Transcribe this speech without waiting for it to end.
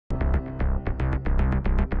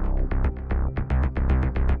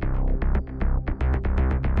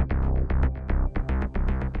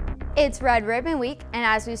It's Red Ribbon Week, and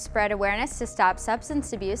as we spread awareness to stop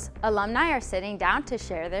substance abuse, alumni are sitting down to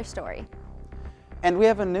share their story. And we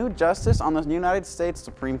have a new justice on the United States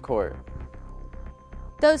Supreme Court.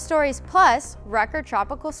 Those stories plus record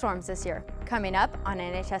tropical storms this year, coming up on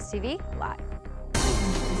NHSTV Live.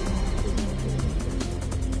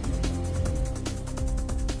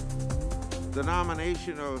 The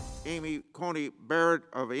nomination of Amy Coney Barrett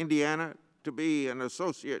of Indiana to be an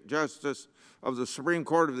Associate Justice of the Supreme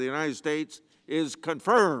Court of the United States is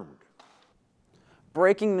confirmed.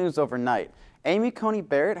 Breaking news overnight. Amy Coney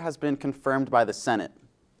Barrett has been confirmed by the Senate.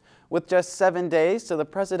 With just 7 days to the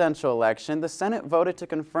presidential election, the Senate voted to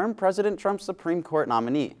confirm President Trump's Supreme Court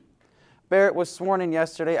nominee. Barrett was sworn in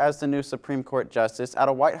yesterday as the new Supreme Court Justice at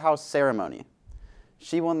a White House ceremony.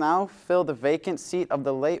 She will now fill the vacant seat of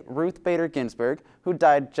the late Ruth Bader Ginsburg, who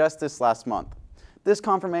died just this last month. This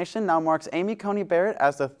confirmation now marks Amy Coney Barrett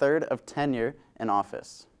as the third of tenure in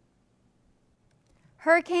office.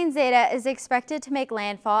 Hurricane Zeta is expected to make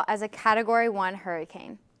landfall as a Category 1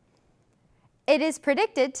 hurricane. It is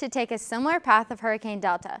predicted to take a similar path of Hurricane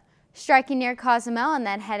Delta, striking near Cozumel and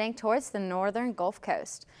then heading towards the northern Gulf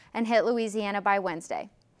Coast and hit Louisiana by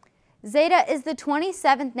Wednesday. Zeta is the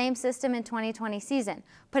 27th named system in 2020 season,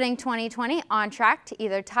 putting 2020 on track to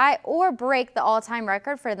either tie or break the all-time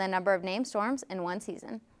record for the number of named storms in one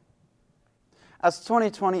season. As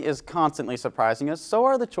 2020 is constantly surprising us, so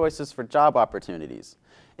are the choices for job opportunities.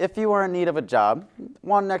 If you are in need of a job,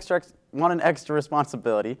 want an extra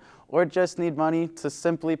responsibility, or just need money to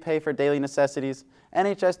simply pay for daily necessities,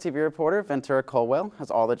 NHSTV reporter Ventura Colwell has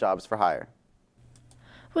all the jobs for hire.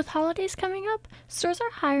 With holidays coming up, stores are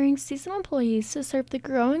hiring seasonal employees to serve the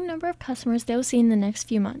growing number of customers they'll see in the next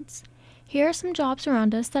few months. Here are some jobs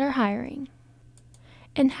around us that are hiring.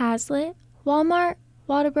 In Hazlitt, Walmart,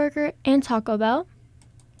 Whataburger, and Taco Bell.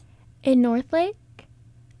 In Northlake,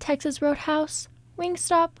 Texas Roadhouse,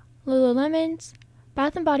 Wingstop, Lululemon's,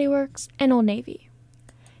 Bath & Body Works, and Old Navy.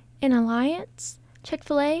 In Alliance,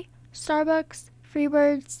 Chick-fil-A, Starbucks,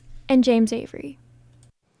 Freebirds, and James Avery.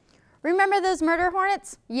 Remember those murder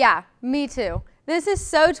hornets? Yeah, me too. This is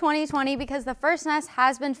so 2020 because the first nest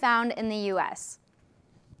has been found in the U.S.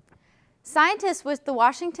 Scientists with the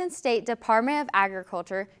Washington State Department of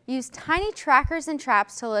Agriculture used tiny trackers and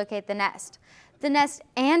traps to locate the nest. The nest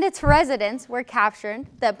and its residents were captured,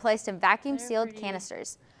 then placed in vacuum-sealed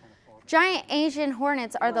canisters. Giant Asian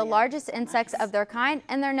hornets are the largest insects of their kind,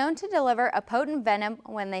 and they're known to deliver a potent venom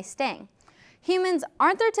when they sting. Humans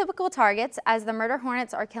aren't their typical targets, as the murder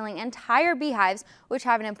hornets are killing entire beehives, which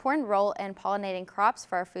have an important role in pollinating crops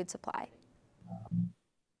for our food supply.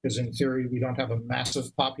 Because in theory, we don't have a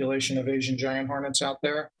massive population of Asian giant hornets out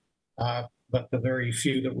there, but the very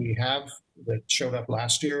few that we have that showed up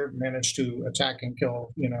last year managed to attack and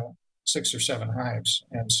kill, 6 or 7 hives.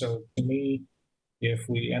 And so to me, if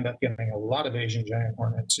we end up getting a lot of Asian giant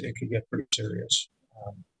hornets, it could get pretty serious.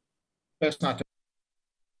 Best not to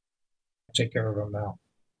take care of them now.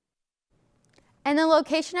 And the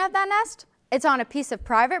location of that nest? It's on a piece of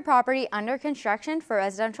private property under construction for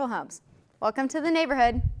residential homes. Welcome to the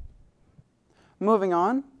neighborhood. Moving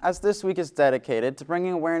on, as this week is dedicated to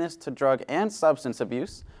bringing awareness to drug and substance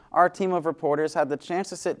abuse, our team of reporters had the chance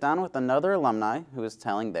to sit down with another alumni who is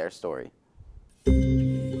telling their story.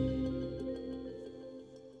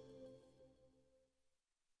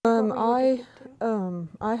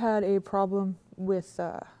 I had a problem with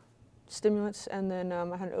stimulants, and then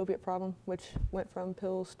I had an opiate problem, which went from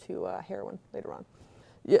pills to heroin later on.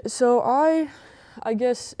 Yeah, so I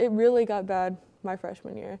guess it really got bad my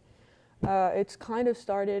freshman year. It's kind of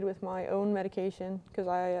started with my own medication because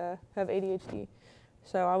I have ADHD.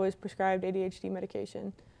 So I was prescribed ADHD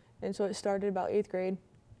medication, and so it started about 8th grade.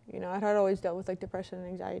 I had always dealt with like depression and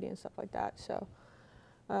anxiety and stuff like that. So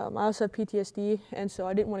I also have PTSD, and so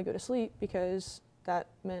I didn't want to go to sleep because that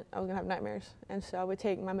meant I was gonna have nightmares. And so I would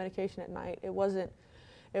take my medication at night. It wasn't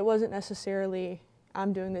necessarily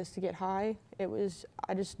I'm doing this to get high. It was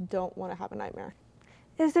I just don't want to have a nightmare.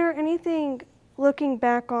 Is there anything, looking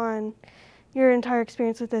back on your entire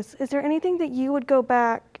experience with this, is there anything that you would go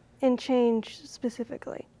back and change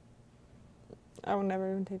specifically? I would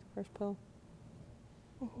never even take the first pill.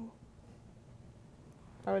 Mm-hmm.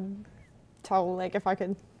 I would tell, like, if I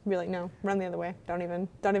could be like, no, run the other way. Don't even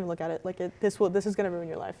look at it. Like, this is gonna ruin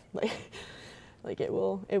your life. Like it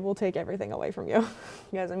will take everything away from you.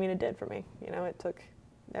 Because I mean, it did for me. It took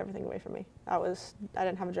everything away from me. I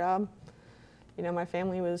didn't have a job. My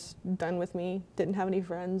family was done with me. Didn't have any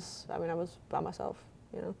friends. I mean, I was by myself.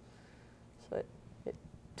 So it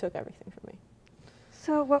took everything from me.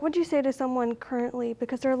 So what would you say to someone currently,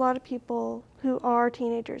 because there are a lot of people who are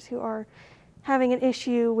teenagers who are having an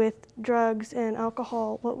issue with drugs and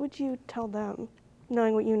alcohol, what would you tell them,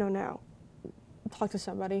 knowing what you know now? Talk to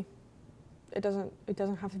somebody. It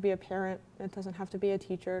doesn't have to be a parent. It doesn't have to be a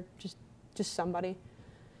teacher. Just somebody.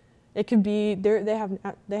 It could be they have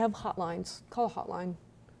hotlines. Call a hotline.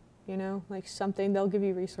 You know, like something. They'll give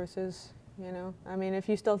you resources. You know, I mean, if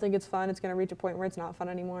you still think it's fun, it's going to reach a point where it's not fun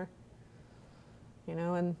anymore. You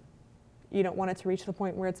know, and you don't want it to reach the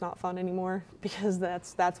point where it's not fun anymore, because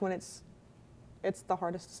that's when it's the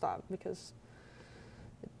hardest to stop, because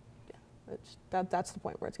that's the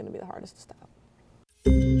point where it's going to be the hardest to stop.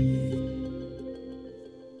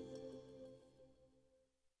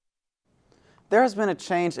 There has been a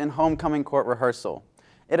change in homecoming court rehearsal.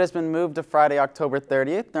 It has been moved to Friday, October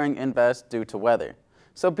 30th during Invest due to weather.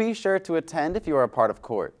 So be sure to attend if you are a part of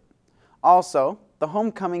court. Also, the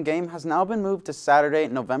homecoming game has now been moved to Saturday,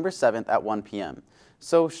 November 7th at 1 p.m.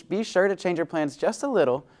 So be sure to change your plans just a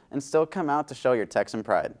little and still come out to show your Texan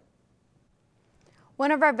pride.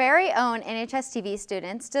 One of our very own NHSTV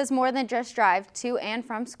students does more than just drive to and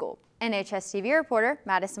from school. NHSTV reporter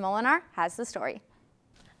Madison Molinar has the story.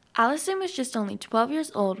 Allison was just only 12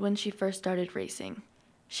 years old when she first started racing.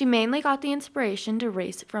 She mainly got the inspiration to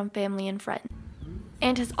race from family and friends,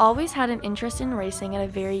 and has always had an interest in racing at a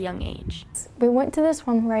very young age. We went to this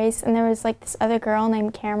one race, and there was like this other girl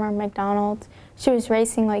named Cameron McDonald. She was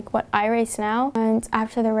racing like what I race now, and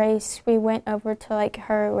after the race we went over to like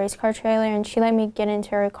her race car trailer, and she let me get into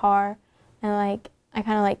her car, and like I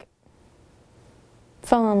kind of like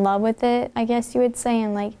fell in love with it, I guess you would say,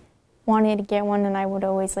 and like wanted to get one, and I would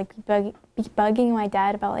always like be bugging my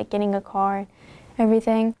dad about like getting a car and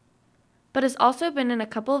everything. But has also been in a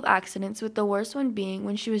couple of accidents, with the worst one being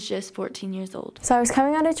when she was just 14 years old. So I was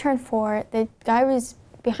coming out of turn 4, the guy was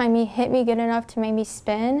behind me, hit me good enough to make me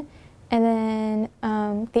spin, and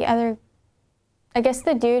then the other, I guess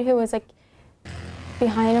the dude who was like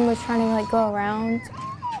behind him was trying to like go around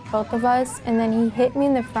both of us, and then he hit me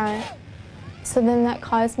in the front. So then that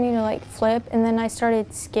caused me to like flip, and then I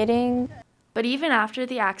started skidding. But even after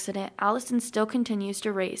the accident, Allison still continues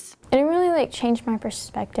to race. It didn't really like change my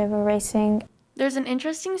perspective of racing. There's an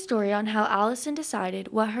interesting story on how Allison decided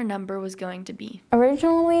what her number was going to be.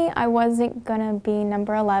 Originally, I wasn't gonna be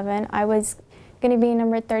number 11. I was gonna be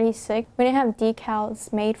number 36. We didn't have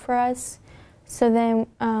decals made for us. So then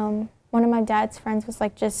one of my dad's friends was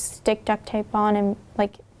like, just stick duct tape on and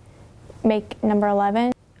like make number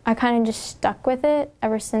 11. I kind of just stuck with it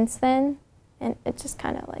ever since then, and it just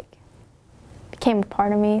kind of like became a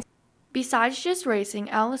part of me. Besides just racing,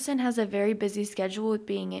 Allison has a very busy schedule with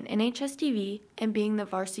being in NHSTV and being the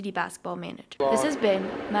varsity basketball manager. This has been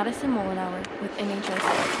Madison Mollenauer with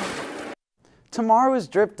NHSTV. Tomorrow is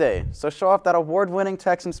Drip Day, so show off that award-winning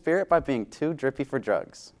Texan spirit by being too drippy for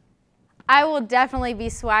drugs. I will definitely be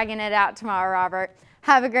swagging it out tomorrow, Robert.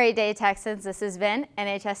 Have a great day, Texans. This has been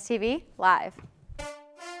NHSTV Live.